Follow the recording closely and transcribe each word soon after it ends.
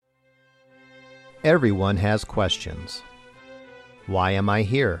Everyone has questions. Why am I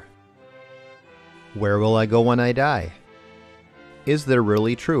here? Where will I go when I die? Is there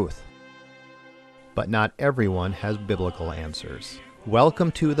really truth? But not everyone has biblical answers.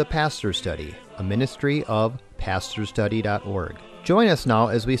 Welcome to The Pastor Study, a ministry of pastorstudy.org. Join us now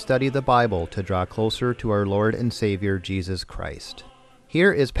as we study the Bible to draw closer to our Lord and Savior Jesus Christ.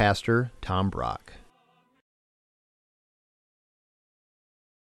 Here is Pastor Tom Brock.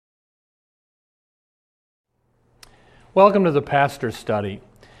 Welcome to the Pastor Study.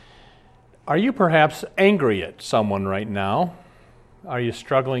 Are you perhaps angry at someone right now? Are you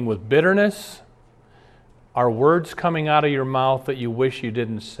struggling with bitterness? Are words coming out of your mouth that you wish you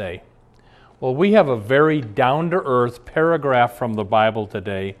didn't say? Well, we have a very down-to-earth paragraph from the Bible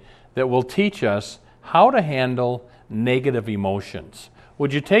today that will teach us how to handle negative emotions.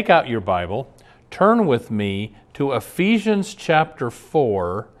 Would you take out your Bible, turn with me to Ephesians chapter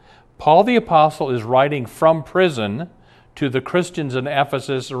 4. Paul the Apostle is writing from prison to the Christians in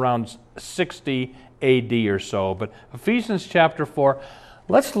Ephesus around 60 AD or so. But Ephesians chapter 4,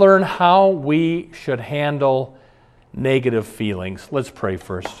 let's learn how we should handle negative feelings. Let's pray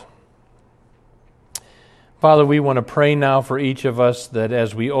first. Father, we want to pray now for each of us that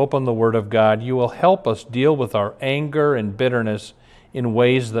as we open the Word of God, you will help us deal with our anger and bitterness in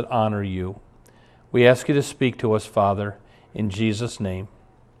ways that honor you. We ask you to speak to us, Father, in Jesus' name.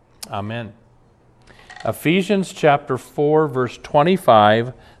 Amen. Ephesians chapter 4, verse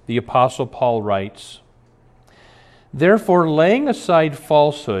 25, the Apostle Paul writes, "Therefore, laying aside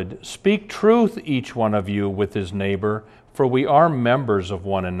falsehood, speak truth each one of you with his neighbor, for we are members of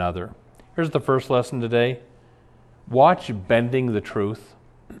one another." Here's the first lesson today. Watch bending the truth.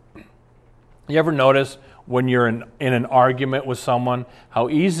 You ever notice when you're in an argument with someone, how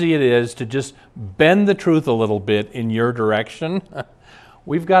easy it is to just bend the truth a little bit in your direction?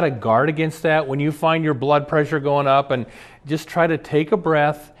 We've got to guard against that. When you find your blood pressure going up, and just try to take a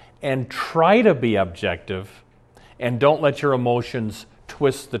breath and try to be objective, and don't let your emotions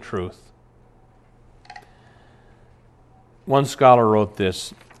twist the truth. One scholar wrote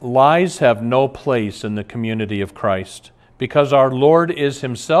this: "Lies have no place in the community of Christ. Because our Lord is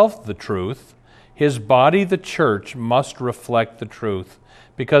himself the truth, his body, the church, must reflect the truth.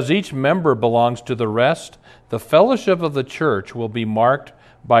 Because each member belongs to the rest, the fellowship of the church will be marked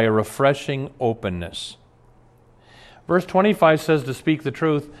by a refreshing openness." Verse 25 says to speak the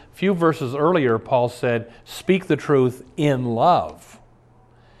truth. A few verses earlier, Paul said, speak the truth in love.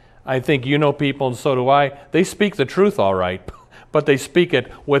 I think you know people, and so do I, they speak the truth all right, but they speak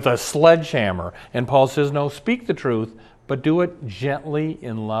it with a sledgehammer. And Paul says, no, speak the truth, but do it gently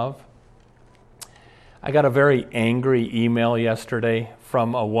in love. I got a very angry email yesterday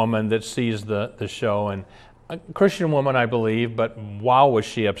from a woman that sees the show, and a Christian woman, I believe, but wow, was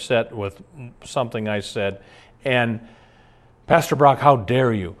she upset with something I said. And, "Pastor Brock, how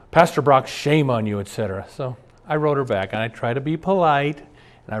dare you? Pastor Brock, shame on you," etc. So I wrote her back, and I try to be polite,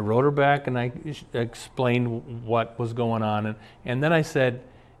 and I wrote her back, and I explained what was going on. And then I said,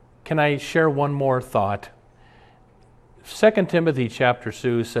 can I share one more thought? 2 Timothy chapter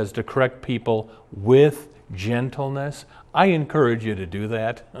 2 says to correct people with gentleness. I encourage you to do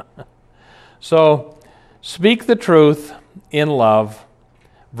that. So, speak the truth in love.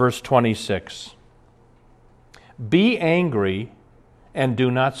 Verse 26. "Be angry and do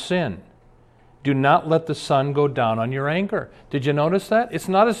not sin. Do not let the sun go down on your anger." Did you notice that? It's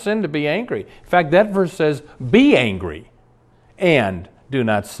not a sin to be angry. In fact, that verse says, be angry and do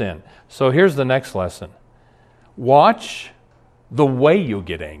not sin. So here's the next lesson. Watch the way you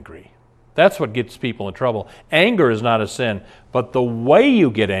get angry. That's what gets people in trouble. Anger is not a sin, but the way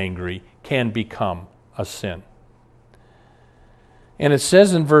you get angry can become a sin. And it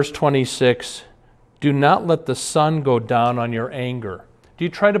says in verse 26, "Do not let the sun go down on your anger." Do you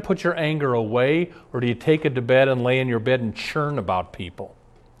try to put your anger away, or do you take it to bed and lay in your bed and churn about people?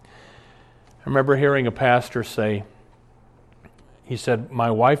 I remember hearing a pastor say, he said,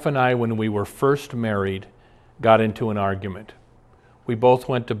 "My wife and I, when we were first married, got into an argument. We both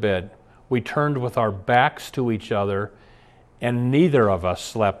went to bed. We turned with our backs to each other, and neither of us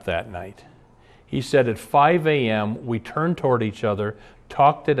slept that night." He said at 5 a.m., we turned toward each other,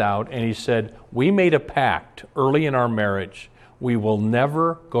 talked it out, and he said, we made a pact early in our marriage. We will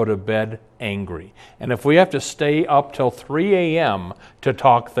never go to bed angry. And if we have to stay up till 3 a.m. to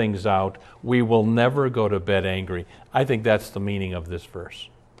talk things out, we will never go to bed angry. I think that's the meaning of this verse.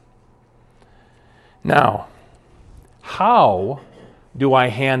 Now, how do I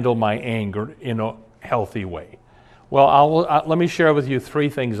handle my anger in a healthy way? Well, let me share with you 3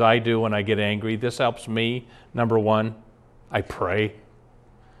 things I do when I get angry. This helps me. Number 1, I pray.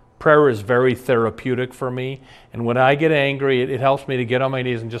 Prayer is very therapeutic for me. And when I get angry, it helps me to get on my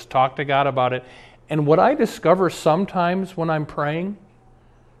knees and just talk to God about it. And what I discover sometimes when I'm praying,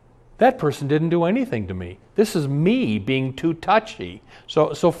 that person didn't do anything to me. This is me being too touchy.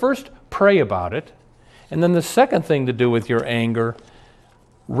 So first, pray about it. And then the second thing to do with your anger,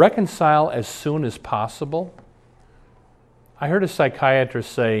 reconcile as soon as possible. I heard a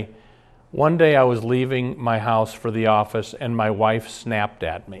psychiatrist say, one day I was leaving my house for the office and my wife snapped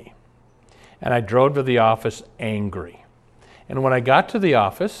at me. And I drove to the office angry. And when I got to the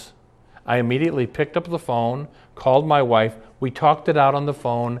office, I immediately picked up the phone, called my wife, we talked it out on the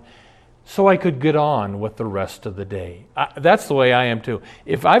phone so I could get on with the rest of the day. That's the way I am too.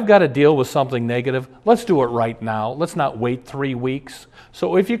 If I've got to deal with something negative, let's do it right now. Let's not wait 3 weeks.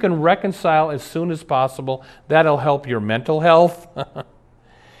 So if you can reconcile as soon as possible, that'll help your mental health.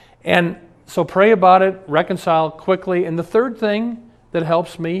 And so pray about it, reconcile quickly. And the third thing that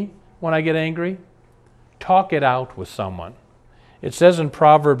helps me when I get angry, talk it out with someone. It says in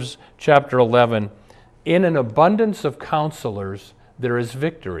Proverbs chapter 11, in an abundance of counselors, there is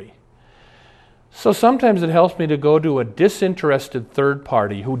victory. So sometimes it helps me to go to a disinterested third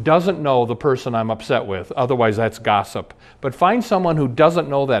party who doesn't know the person I'm upset with. Otherwise, that's gossip. But find someone who doesn't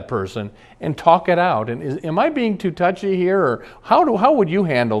know that person and talk it out. And am I being too touchy here? Or how would you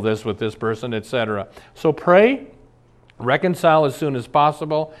handle this with this person, etc.? So pray, reconcile as soon as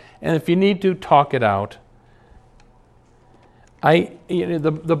possible, and if you need to, talk it out.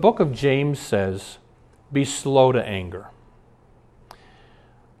 The book of James says, be slow to anger.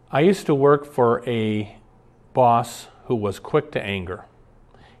 I used to work for a boss who was quick to anger.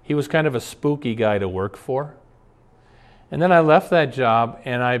 He was kind of a spooky guy to work for. And then I left that job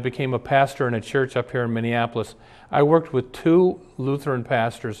and I became a pastor in a church up here in Minneapolis. I worked with 2 Lutheran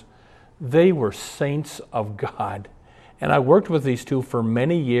pastors. They were saints of God. And I worked with these 2 for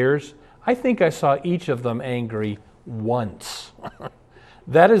many years. I think I saw each of them angry once.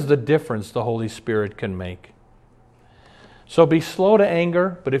 That is the difference the Holy Spirit can make. So be slow to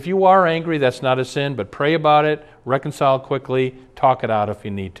anger, but if you are angry, that's not a sin, but pray about it, reconcile quickly, talk it out if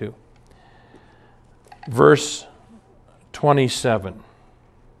you need to. Verse 27.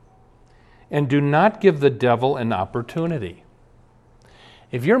 And do not give the devil an opportunity.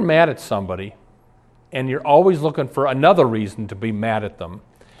 If you're mad at somebody, and you're always looking for another reason to be mad at them,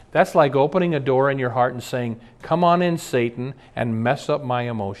 that's like opening a door in your heart and saying, come on in, Satan, and mess up my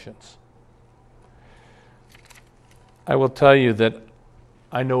emotions. I will tell you that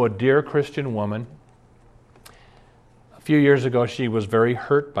I know a dear Christian woman. A few years ago, she was very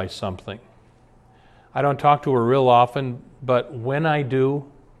hurt by something. I don't talk to her real often, but when I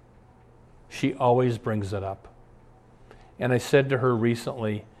do, she always brings it up. And I said to her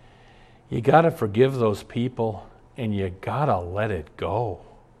recently, you got to forgive those people and you got to let it go.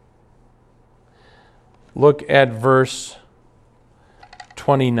 Look at verse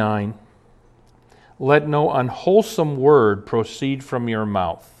 29. Let no unwholesome word proceed from your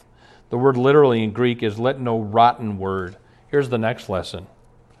mouth. The word literally in Greek is let no rotten word. Here's the next lesson.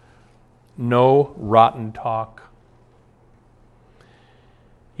 No rotten talk.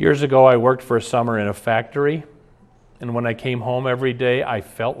 Years ago, I worked for a summer in a factory, and when I came home every day, I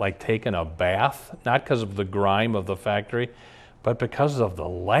felt like taking a bath, not because of the grime of the factory, but because of the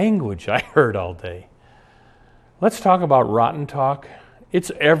language I heard all day. Let's talk about rotten talk. It's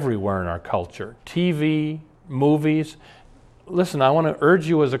everywhere in our culture. TV, movies. Listen, I want to urge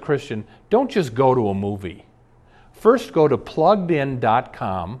you as a Christian, don't just go to a movie. First go to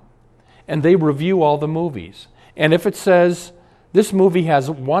pluggedin.com and they review all the movies. And if it says this movie has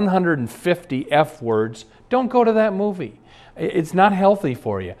 150 F words, don't go to that movie. It's not healthy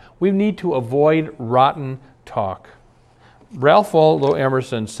for you. We need to avoid rotten talk. Ralph Waldo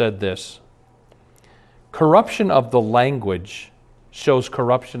Emerson said this, corruption of the language shows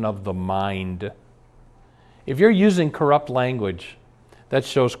corruption of the mind. If you're using corrupt language, that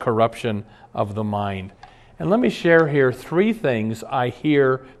shows corruption of the mind. And let me share here 3 things I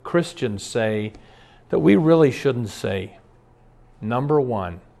hear Christians say that we really shouldn't say. Number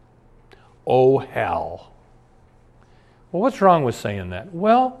 1, oh hell. Well, what's wrong with saying that?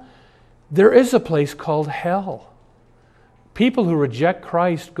 Well, there is a place called hell. People who reject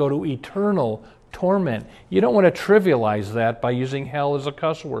Christ go to eternal torment. You don't want to trivialize that by using hell as a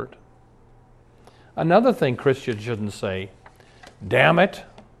cuss word. Another thing Christians shouldn't say, damn it.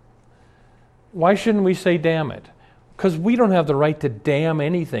 Why shouldn't we say damn it? Because we don't have the right to damn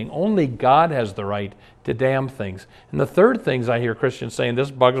anything. Only God has the right to damn things. And the third things I hear Christians saying,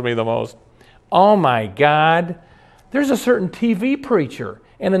 this bugs me the most, oh my God, there's a certain TV preacher,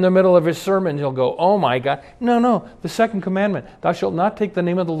 And in the middle of his sermon, he'll go, oh my God. No, the second commandment, thou shalt not take the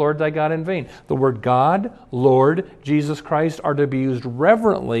name of the Lord thy God in vain. The word God, Lord, Jesus Christ are to be used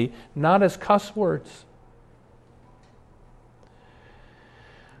reverently, not as cuss words.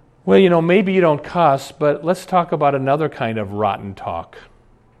 Well, maybe you don't cuss, but let's talk about another kind of rotten talk.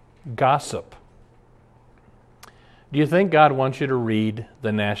 Gossip. Do you think God wants you to read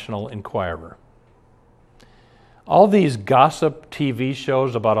the National Enquirer? All these gossip TV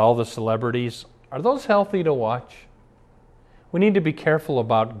shows about all the celebrities, are those healthy to watch? We need to be careful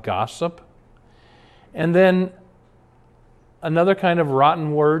about gossip. And then another kind of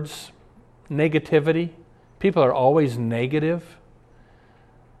rotten words, negativity. People are always negative.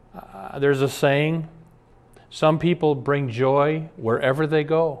 There's a saying, some people bring joy wherever they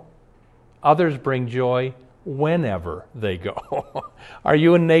go. Others bring joy whenever they go. Are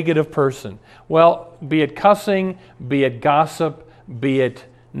you a negative person? Well, be it cussing, be it gossip, be it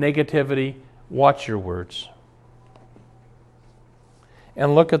negativity, watch your words.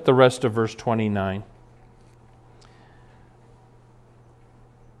 And look at the rest of verse 29.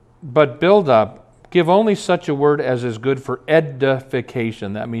 But build up, give only such a word as is good for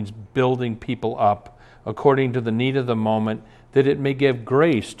edification. That means building people up according to the need of the moment, that it may give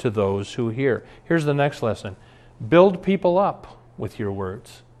grace to those who hear. Here's the next lesson. Build people up with your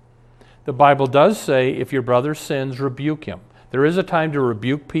words. The Bible does say if your brother sins, rebuke him. There is a time to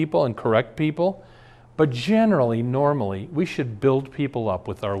rebuke people and correct people, but generally, normally, we should build people up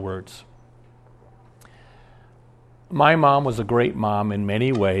with our words. My mom was a great mom in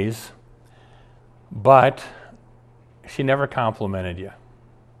many ways, but she never complimented you.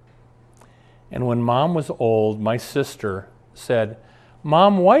 And when Mom was old, my sister said,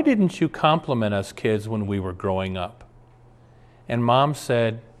 Mom, why didn't you compliment us kids when we were growing up? And Mom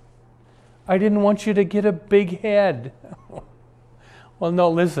said, I didn't want you to get a big head. Well, no,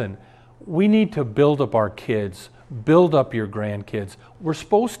 listen, we need to build up our kids, build up your grandkids. We're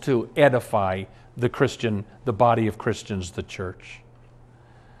supposed to edify the body of Christians, the church.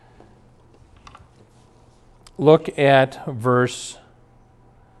 Look at verse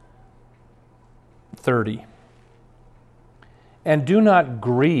 30. And do not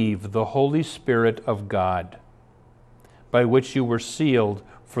grieve the Holy Spirit of God, by which you were sealed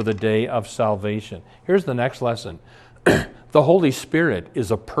for the day of salvation. Here's the next lesson. The Holy Spirit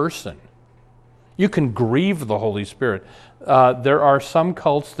is a person. You can grieve the Holy Spirit. There are some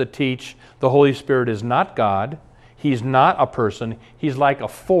cults that teach the Holy Spirit is not God. He's not a person. He's like a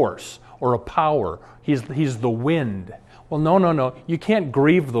force or a power. He's the wind. Well, no. You can't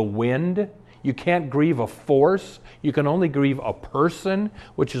grieve the wind. You can't grieve a force. You can only grieve a person,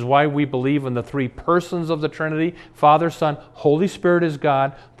 which is why we believe in the three persons of the Trinity. Father, Son, Holy Spirit is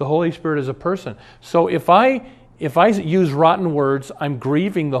God. The Holy Spirit is a person. So if I use rotten words, I'm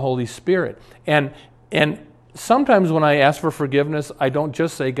grieving the Holy Spirit. And sometimes when I ask for forgiveness, I don't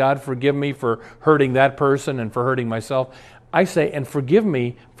just say, God, forgive me for hurting that person and for hurting myself. I say, and forgive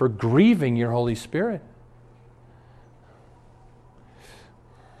me for grieving your Holy Spirit.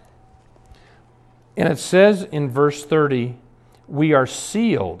 And it says in verse 30, we are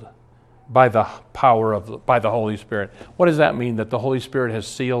sealed by the by the Holy Spirit. What does that mean, that the Holy Spirit has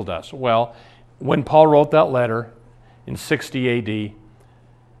sealed us? Well, when Paul wrote that letter in 60 AD,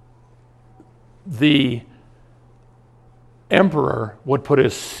 the emperor would put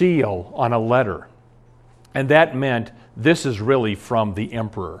his seal on a letter. And that meant this is really from the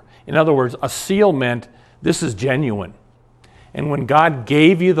emperor. In other words, a seal meant this is genuine. And when God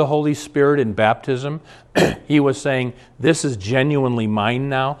gave you the Holy Spirit in baptism, he was saying, this is genuinely mine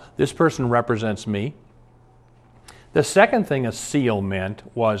now. This person represents me. The second thing a seal meant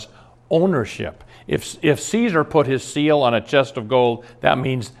was ownership. If Caesar put his seal on a chest of gold, that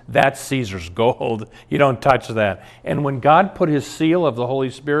means that's Caesar's gold. You don't touch that. And when God put his seal of the Holy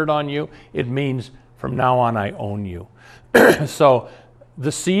Spirit on you, it means from now on I own you. So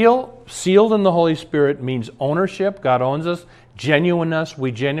the seal, sealed in the Holy Spirit, means ownership. God owns us. Genuineness,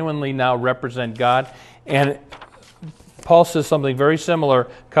 we genuinely now represent God. And Paul says something very similar a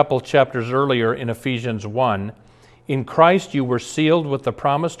couple chapters earlier in Ephesians 1. In Christ you were sealed with the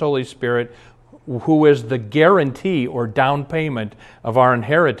promised Holy Spirit, who is the guarantee or down payment of our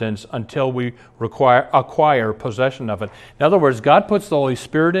inheritance until we acquire possession of it. In other words, God puts the Holy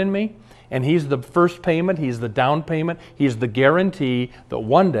Spirit in me, and he's the first payment, he's the down payment, he's the guarantee that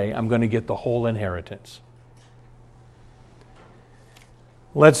one day I'm going to get the whole inheritance.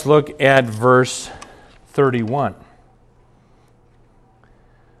 Let's look at verse 31.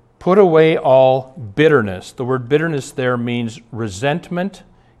 Put away all bitterness. The word bitterness there means resentment,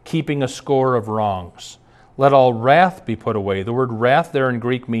 keeping a score of wrongs. Let all wrath be put away. The word wrath there in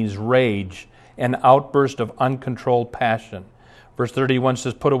Greek means rage, an outburst of uncontrolled passion. Verse 31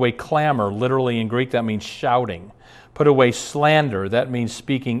 says, put away clamor. Literally in Greek, that means shouting. Put away slander. That means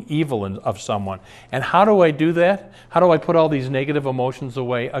speaking evil of someone. And how do I do that? How do I put all these negative emotions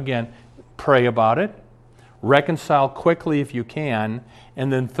away? Again, pray about it. Reconcile quickly if you can.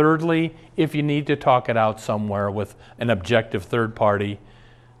 And then thirdly, if you need to talk it out somewhere with an objective third party,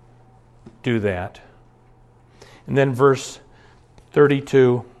 do that. And then verse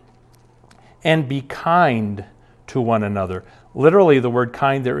 32, and be kind to one another. Literally, the word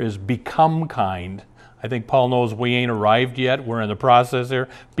kind there is become kind. I think Paul knows we ain't arrived yet. We're in the process here.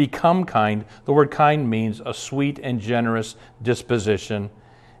 Become kind. The word kind means a sweet and generous disposition.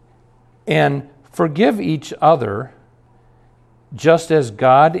 And forgive each other just as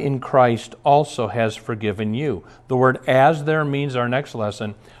God in Christ also has forgiven you. The word as there means our next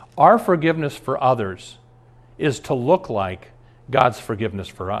lesson. Our forgiveness for others is to look like God's forgiveness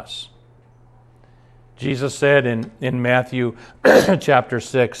for us. Jesus said in Matthew chapter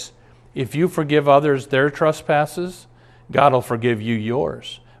 6, if you forgive others their trespasses, God will forgive you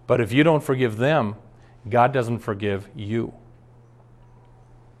yours. But if you don't forgive them, God doesn't forgive you.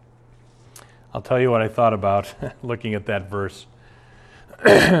 I'll tell you what I thought about looking at that verse.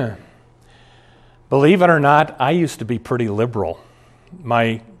 Believe it or not, I used to be pretty liberal.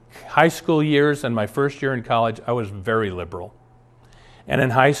 My high school years and my first year in college, I was very liberal. And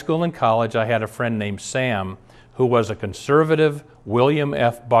in high school and college, I had a friend named Sam who was a conservative William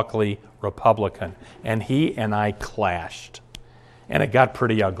F. Buckley Republican. And he and I clashed. And it got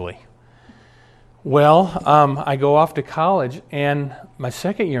pretty ugly. Well, I go off to college, and my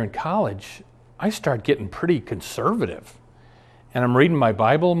second year in college, I start getting pretty conservative. And I'm reading my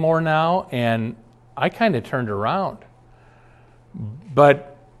Bible more now, and I kind of turned around. But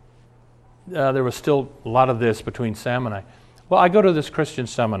there was still a lot of this between Sam and I. Well, I go to this Christian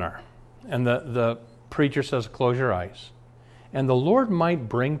seminar, and the preacher says, close your eyes. And the Lord might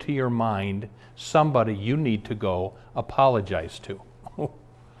bring to your mind somebody you need to go apologize to.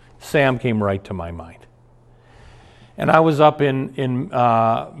 Sam came right to my mind. And I was up in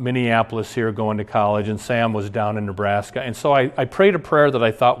Minneapolis here going to college, and Sam was down in Nebraska. And so I prayed a prayer that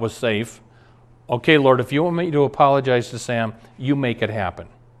I thought was safe. Okay, Lord, if you want me to apologize to Sam, you make it happen.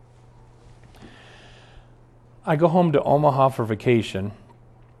 I go home to Omaha for vacation.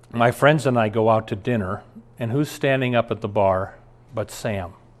 My friends and I go out to dinner, and who's standing up at the bar but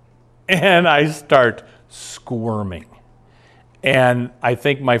Sam? And I start squirming. And I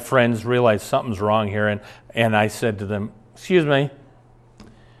think my friends realize something's wrong here, and I said to them, excuse me.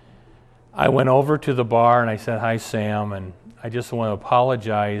 I went over to the bar and I said, hi, Sam, and I just want to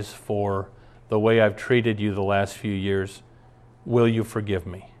apologize for the way I've treated you the last few years. Will you forgive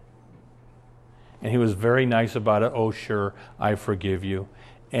me? And he was very nice about it. Oh, sure, I forgive you.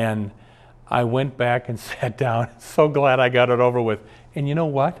 And I went back and sat down. So glad I got it over with. And you know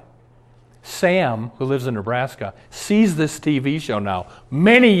what? Sam, who lives in Nebraska, sees this TV show now,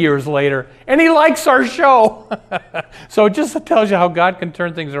 many years later, and he likes our show. So it just tells you how God can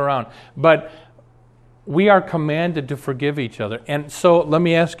turn things around. But we are commanded to forgive each other. And so let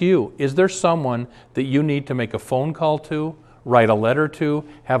me ask you, is there someone that you need to make a phone call to, write a letter to,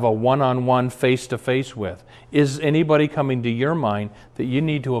 have a one-on-one, face-to-face with? Is anybody coming to your mind that you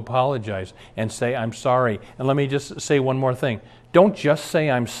need to apologize and say, I'm sorry? And let me just say one more thing. Don't just say,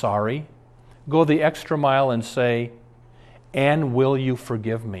 I'm sorry. Go the extra mile and say, and will you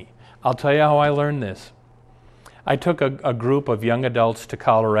forgive me? I'll tell you how I learned this. I took a group of young adults to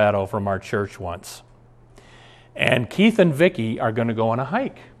Colorado from our church once. And Keith and Vicki are going to go on a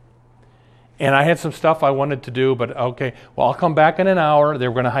hike. And I had some stuff I wanted to do, but okay, well, I'll come back in an hour. They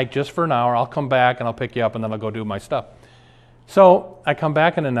were going to hike just for an hour. I'll come back and I'll pick you up and then I'll go do my stuff. So I come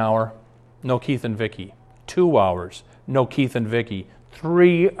back in an hour, no Keith and Vicki. 2 hours, no Keith and Vicki.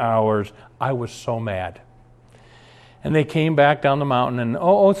 3 hours, I was so mad. And they came back down the mountain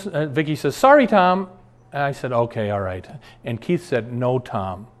and, Vicki says, sorry, Tom. And I said, okay, all right. And Keith said, no,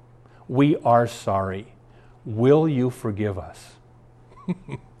 Tom, we are sorry. Will you forgive us?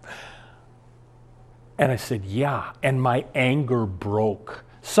 And I said, yeah, and my anger broke.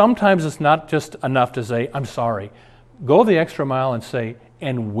 Sometimes it's not just enough to say, I'm sorry. Go the extra mile and say,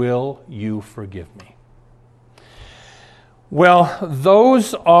 and will you forgive me? Well,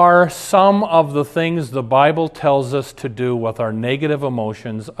 those are some of the things the Bible tells us to do with our negative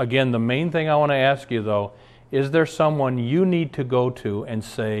emotions. Again, the main thing I want to ask you, though, is there someone you need to go to and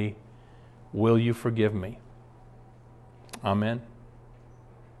say, will you forgive me? Amen.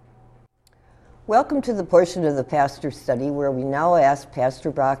 Welcome to the portion of the Pastor Study where we now ask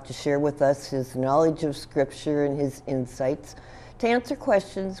Pastor Brock to share with us his knowledge of Scripture and his insights to answer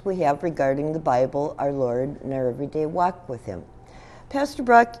questions we have regarding the Bible, our Lord, and our everyday walk with Him. Pastor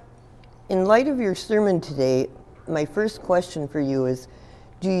Brock, in light of your sermon today, my first question for you is,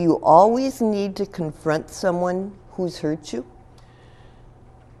 do you always need to confront someone who's hurt you?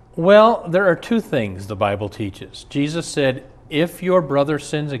 Well, there are two things the Bible teaches. Jesus said, if your brother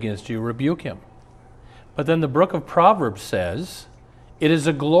sins against you, rebuke him. But then the book of Proverbs says, it is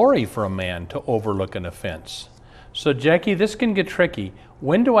a glory for a man to overlook an offense. So, Jackie, this can get tricky.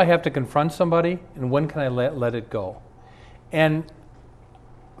 When do I have to confront somebody, and when can I let it go? And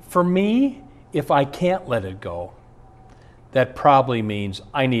for me, if I can't let it go, that probably means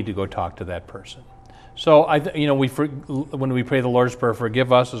I need to go talk to that person. So, when we pray the Lord's Prayer,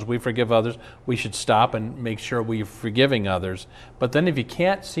 forgive us as we forgive others, we should stop and make sure we're forgiving others. But then if you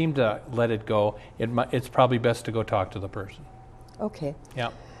can't seem to let it go, it's probably best to go talk to the person. Okay.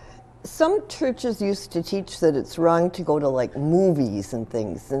 Yeah. Some churches used to teach that it's wrong to go to like movies and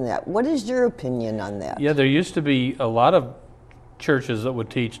things and that. What is your opinion on that? Yeah, there used to be a lot of churches that would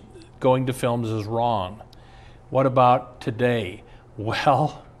teach going to films is wrong. What about today?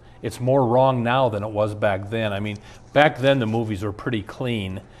 Well, it's more wrong now than it was back then. I mean, back then the movies were pretty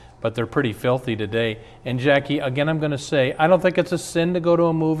clean, but they're pretty filthy today. And Jackie, again, I'm going to say, I don't think it's a sin to go to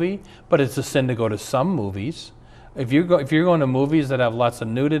a movie, but it's a sin to go to some movies. If you're going to movies that have lots of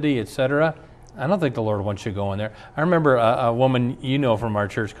nudity, etc., I don't think the Lord wants you going there. I remember a woman you know from our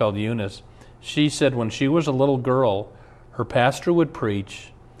church called Eunice. She said when she was a little girl, her pastor would preach,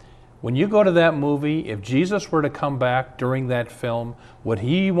 when you go to that movie, if Jesus were to come back during that film, would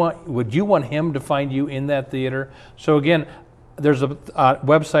you want him to find you in that theater? So again, there's a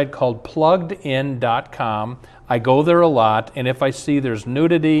website called pluggedin.com. I go there a lot, and if I see there's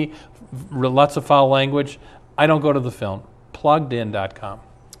nudity, lots of foul language, I don't go to the film. Pluggedin.com.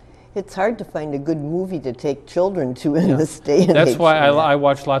 It's hard to find a good movie to take children to in this day and age. That's why I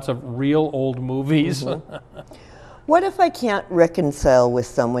watch lots of real old movies. Mm-hmm. What if I can't reconcile with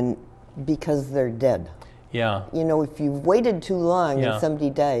someone because they're dead? Yeah. You know, if you've waited too long and somebody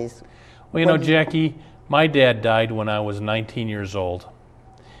dies. Well, you know, Jackie, my dad died when I was 19 years old.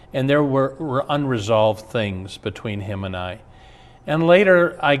 And there were unresolved things between him and I. And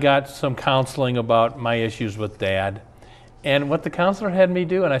later I got some counseling about my issues with Dad. And what the counselor had me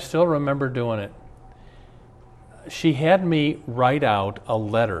do, and I still remember doing it, she had me write out a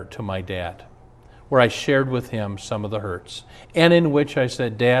letter to my dad where I shared with him some of the hurts, and in which I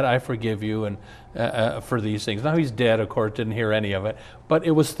said, Dad, I forgive you and for these things. Now he's dead, of course, didn't hear any of it, but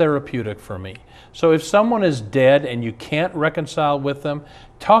it was therapeutic for me. So if someone is dead and you can't reconcile with them,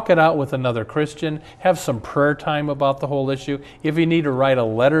 talk it out with another Christian, have some prayer time about the whole issue. If you need to write a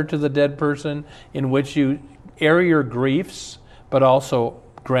letter to the dead person in which you air your griefs, but also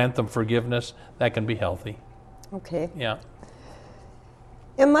grant them forgiveness, that can be healthy. Okay. Yeah.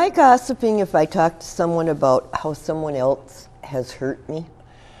 Am I gossiping if I talk to someone about how someone else has hurt me?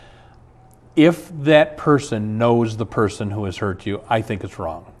 If that person knows the person who has hurt you, I think it's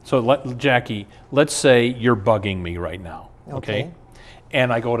wrong. So, Jackie, let's say you're bugging me right now, okay?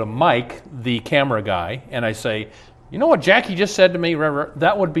 And I go to Mike, the camera guy, and I say, you know what Jackie just said to me?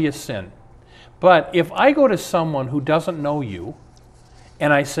 That would be a sin. But if I go to someone who doesn't know you,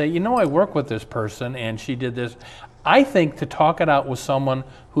 and I say, you know, I work with this person, and she did this, I think to talk it out with someone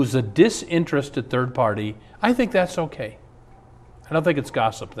who's a disinterested third party, I think that's okay. I don't think it's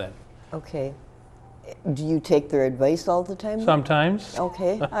gossip then. Okay. Do you take their advice all the time? Sometimes.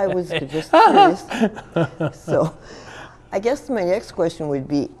 Okay, I was just curious. So, I guess my next question would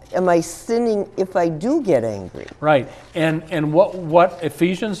be, am I sinning if I do get angry? Right, and what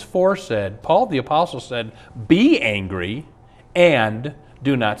Ephesians 4 said, Paul the Apostle said, be angry and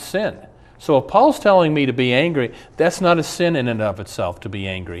do not sin. So if Paul's telling me to be angry, that's not a sin in and of itself to be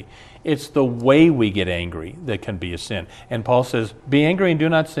angry. It's the way we get angry that can be a sin. And Paul says, be angry and do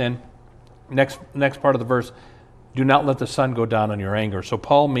not sin. Next part of the verse, do not let the sun go down on your anger. So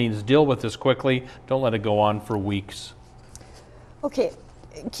Paul means deal with this quickly. Don't let it go on for weeks. Okay,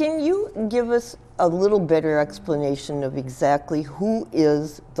 can you give us a little better explanation of exactly who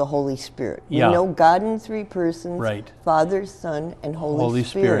is the Holy Spirit? Yeah. We know God in three persons, Right. Father, Son, and Holy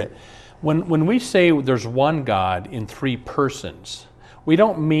Spirit. When we say there's one God in three persons, we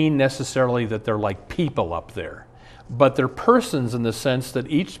don't mean necessarily that they're like people up there, but they're persons in the sense that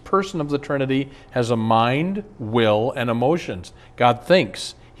each person of the Trinity has a mind, will, and emotions. God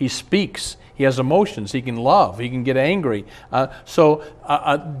thinks. He speaks. He has emotions. He can love. He can get angry.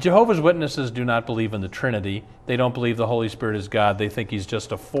 Jehovah's Witnesses do not believe in the Trinity. They don't believe the Holy Spirit is God. They think He's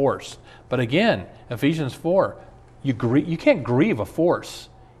just a force. But again, Ephesians 4, you can't grieve a force.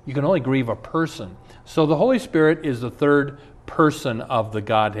 You can only grieve a person. So the Holy Spirit is the third person of the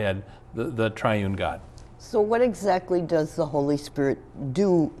Godhead, the triune God. So what exactly does the Holy Spirit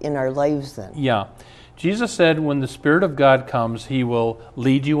do in our lives then? Yeah. Jesus said when the Spirit of God comes, He will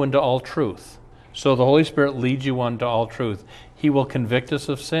lead you into all truth. So the Holy Spirit leads you into all truth. He will convict us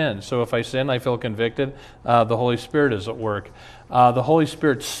of sin. So if I sin, I feel convicted. The Holy Spirit is at work. The Holy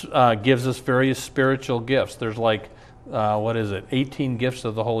Spirit gives us various spiritual gifts. There's 18 gifts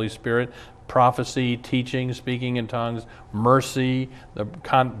of the Holy Spirit. Prophecy, teaching, speaking in tongues, mercy,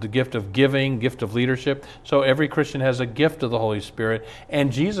 the gift of giving, gift of leadership. So every Christian has a gift of the Holy Spirit,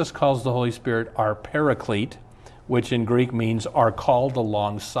 and Jesus calls the Holy Spirit our Paraclete, which in Greek means are called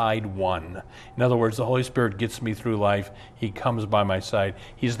alongside one. In other words, the Holy Spirit gets me through life. He comes by my side.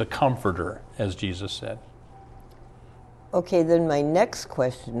 He's the comforter, as Jesus said. Okay, then my next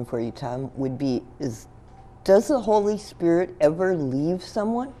question for you, Tom, would be, does the Holy Spirit ever leave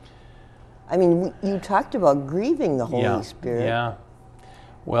someone? I mean, you talked about grieving the Holy Spirit. Yeah.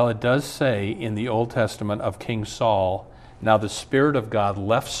 Well, it does say in the Old Testament of King Saul, now the Spirit of God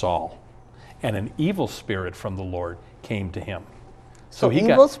left Saul, and an evil spirit from the Lord came to him. So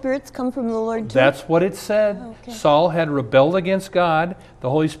evil spirits come from the Lord too? That's what it said. Okay. Saul had rebelled against God. The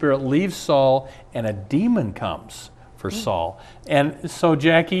Holy Spirit leaves Saul, and a demon comes for Saul. And so,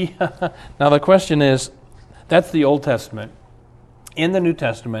 Jackie, now the question is, that's the Old Testament. In the New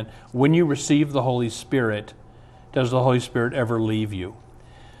Testament, when you receive the Holy Spirit, does the Holy Spirit ever leave you?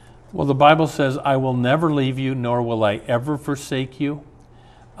 Well, the Bible says, I will never leave you, nor will I ever forsake you.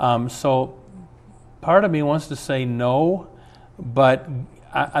 So part of me wants to say no, but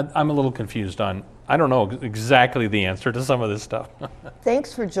I'm a little confused on, I don't know exactly the answer to some of this stuff.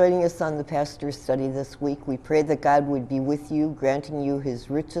 Thanks for joining us on the Pastor's Study this week. We pray that God would be with you, granting you His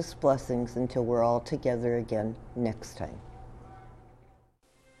richest blessings until we're all together again next time.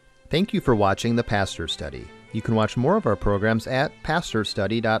 Thank you for watching the Pastor Study. You can watch more of our programs at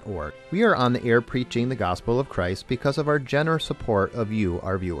pastorstudy.org. We are on the air preaching the gospel of Christ because of our generous support of you,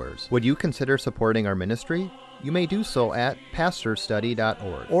 our viewers. Would you consider supporting our ministry? You may do so at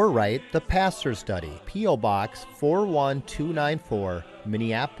pastorstudy.org. Or write The Pastor Study, P.O. Box 41294,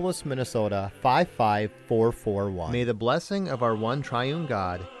 Minneapolis, Minnesota 55441. May the blessing of our one triune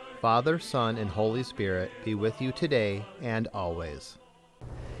God, Father, Son, and Holy Spirit be with you today and always.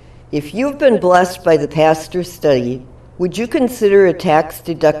 If you've been blessed by the Pastor's Study, would you consider a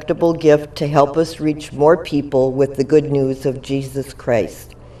tax-deductible gift to help us reach more people with the good news of Jesus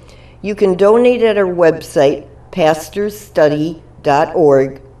Christ? You can donate at our website,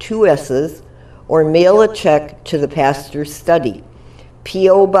 pastorstudy.org, 2 S's, or mail a check to the Pastor's Study,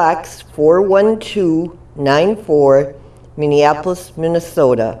 P.O. Box 41294, Minneapolis,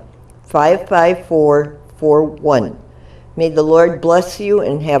 Minnesota 55441. May the Lord bless you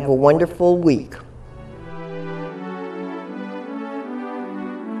and have a wonderful week.